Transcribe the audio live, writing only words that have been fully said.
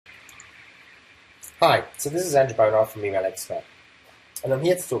Hi, so this is Andrew Bonar from Email Expert, and I'm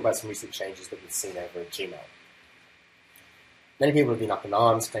here to talk about some recent changes that we've seen over at Gmail. Many people have been up in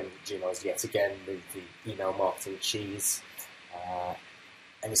arms, claiming that Gmail is yet again the email marketing cheese,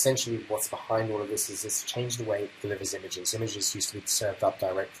 and essentially what's behind all of this is it's changed the way it delivers images. Images used to be served up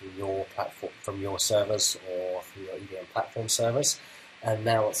direct from your platform, from your servers or from your EVM platform servers, and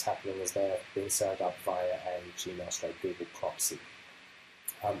now what's happening is they're being served up via a Gmail/Google proxy.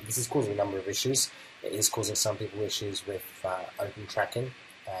 This is causing a number of issues. It is causing some people issues with open tracking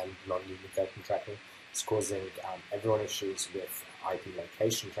and non-unique open tracking. It's causing everyone issues with IP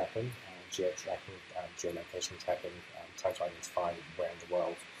location tracking, geo-tracking, geolocation tracking, trying to identify where in the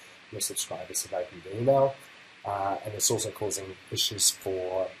world your subscribers have opened the email. And it's also causing issues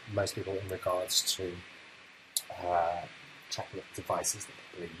for most people in regards to tracking of devices that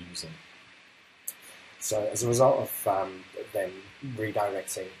people are using. So as a result of them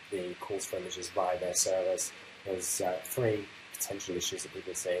redirecting the calls for images via their servers, there's three potential issues that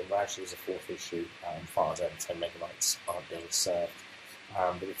people are seeing. Well, actually there's a fourth issue. Files over 10 megabytes aren't being served.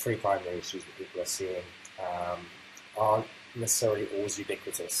 But the three primary issues that people are seeing aren't necessarily always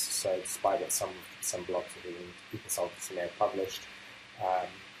ubiquitous. So despite what some blogs and e-consultancy may have published,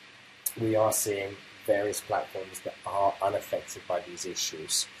 we are seeing various platforms that are unaffected by these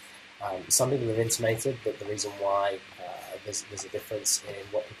issues. Some people have intimated that the reason why there's a difference in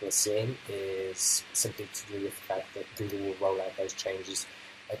what people are seeing is simply to do with the fact that Google will roll out those changes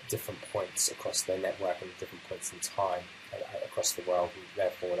at different points across their network and different points in time across the world, and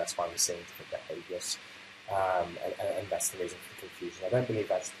therefore that's why we're seeing different behaviours, and that's the reason for the confusion. I don't believe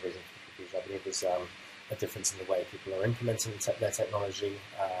that's the reason for the confusion. I believe there's a difference in the way people are implementing their technology,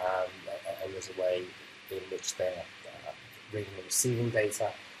 and there's a way in which they're reading and receiving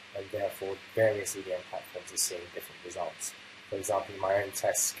data, and therefore various EVM platforms are seeing different results. For example, in my own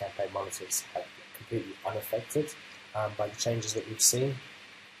tests, campaign monitors have completely unaffected by the changes that we've seen.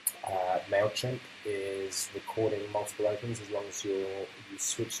 MailChimp is recording multiple opens as long as you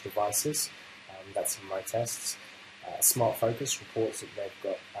switch devices. That's in my tests. Smart Focus reports that they've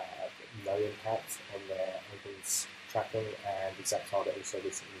got no impact on their opens tracking, and ExactTarget also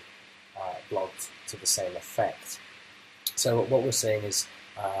recently blogged to the same effect. So what we're seeing is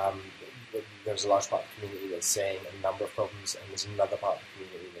there's a large part of the community that's seeing a number of problems, and there's another part of the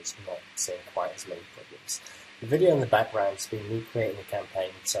community that's not seeing quite as many problems. The video in the background has been me creating a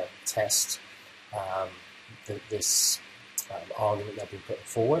campaign to test this argument that I've been putting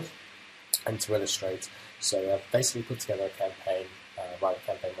forward and to illustrate. So I've basically put together a campaign via the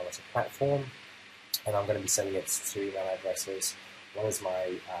Campaign Monitor platform, and I'm going to be sending it to two email addresses. One is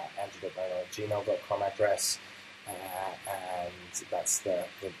my andrew.bonar@gmail.com address, and that's the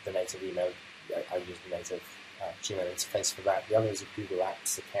native email. I use the native Gmail interface for that. The other is a Google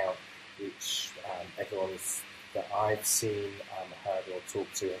Apps account, which everyone that I've seen, heard or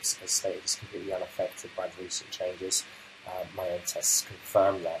talked to has stated is completely unaffected by the recent changes. My own tests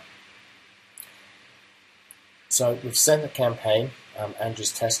confirm that. So we've sent a campaign.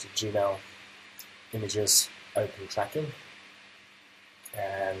 Andrew's tested Gmail images open tracking,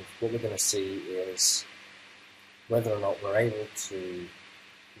 and what we're going to see is whether or not we're able to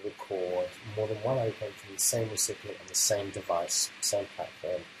record more than one open from the same recipient on the same device, same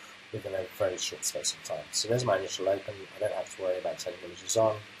platform, within a very short space of time. So there's my initial open. I don't have to worry about turning images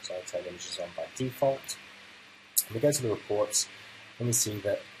on, so I turn images on by default. And we go to the reports, and we see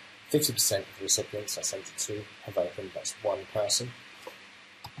that 50% of the recipients I sent it to have opened. That's one person.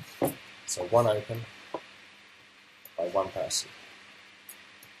 So one open by one person.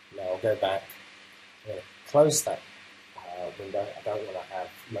 Now I'll go back. I'm going to close that window. I don't want to have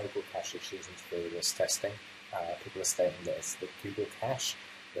local cache issues interfere with this testing. People are stating that it's the Google cache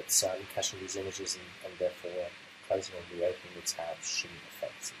that's caching these images, and therefore closing and reopening the tab shouldn't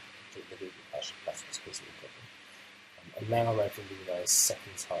affect the Google cache. That's what's causing the problem. And now I'm opening the email a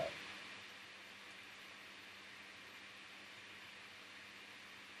second time.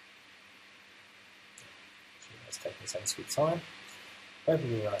 It's taking some sweet time. Open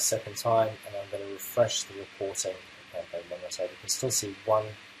the email a second time, and I'm going to refresh the reporting campaign monitor. So you can still see one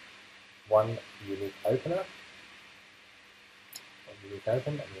unique opener. Unique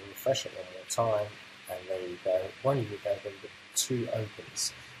open, and then refresh it one more time, and there you go. One unique open, but two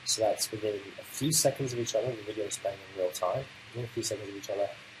opens. So that's within a few seconds of each other. The video is playing in real time. Within a few seconds of each other,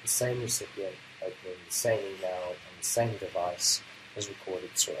 the same recipient opening the same email on the same device has recorded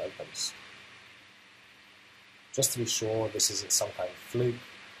two opens. Just to be sure this isn't some kind of fluke,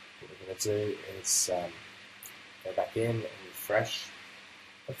 what we're going to do is go back in and refresh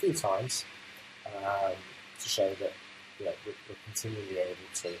a few times to show that we're continually able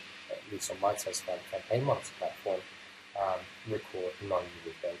to, at least on my test fan campaign monitor platform, record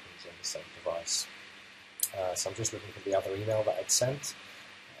non-unique opens on the same device. So I'm just looking for the other email that I'd sent.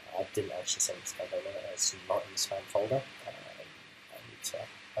 I didn't actually send it to campaign monitor, it's not in the spam folder. I need to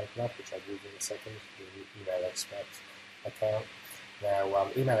open up, which I will do in a second, the email expert account. Now,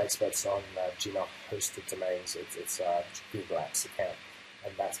 email experts on Gmail hosted domains, it's a Google Apps account,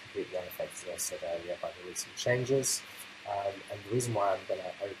 and that's completely unaffected, as I said earlier, by the recent changes. And the reason why I'm going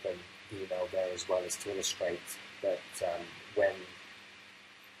to open the email there as well is to illustrate that when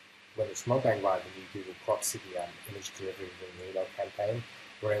it's not going via the new Google Proxy, the image delivery in the email campaign,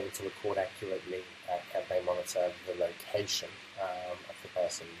 we're able to record accurately campaign monitor the location of the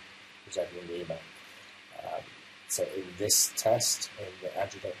person who's opening the email. So in this test, in the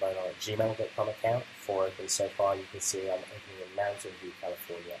andrew.bonar@gmail.com account, 4 open so far, you can see I'm opening in Mountain View,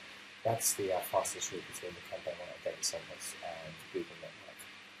 California. That's the fastest route between the campaign monitor data centers and the Google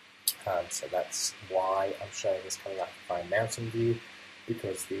network. So that's why I'm showing this coming up by Mountain View,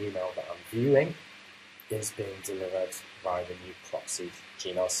 because the email that I'm viewing is being delivered via the new Proxy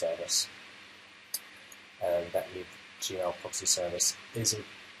Gmail service. And that new Gmail Proxy service isn't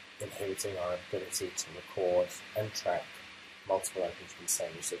inhibiting our ability to record and track multiple opens from the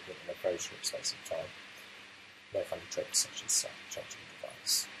same recipient in a very short space of time. No funny tricks such as changing the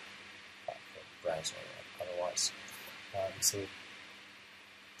device, browser or otherwise. So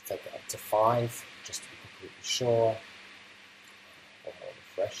take it up to 5 just to be completely sure. One more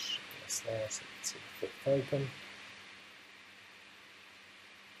refresh, yes, there, so you can see the 5th open.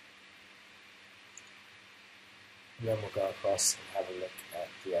 And then we'll go across and have a look at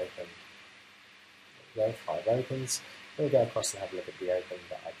the open. There we go, 5 opens. Then we'll go across and have a look at the open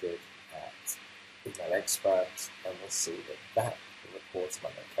that I did at Email Expert, and we'll see that records my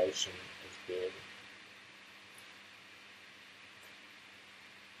location as being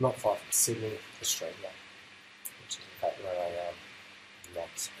not far from Sydney, Australia, which is in fact where I am,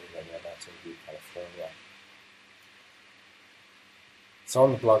 not in Mountain View, California. So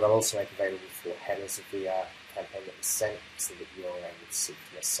on the blog, I'll also make available 4 headers of the campaign that was sent, so that you're able to see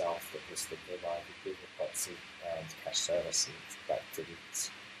for yourself that this would provide the Google Proxy and cache service, and that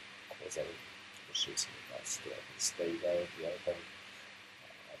didn't cause any issues in regards to the open. So there you go, the open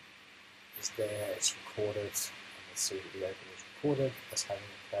is there, it's recorded, and we'll see that the open is recorded as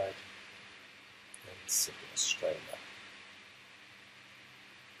having occurred in Sydney, Australia.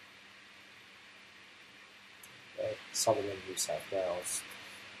 Sutherland, New South Wales,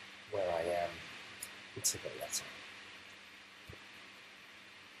 where I am, it's a bit letter.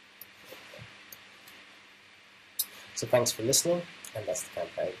 So thanks for listening, and that's the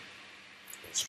campaign.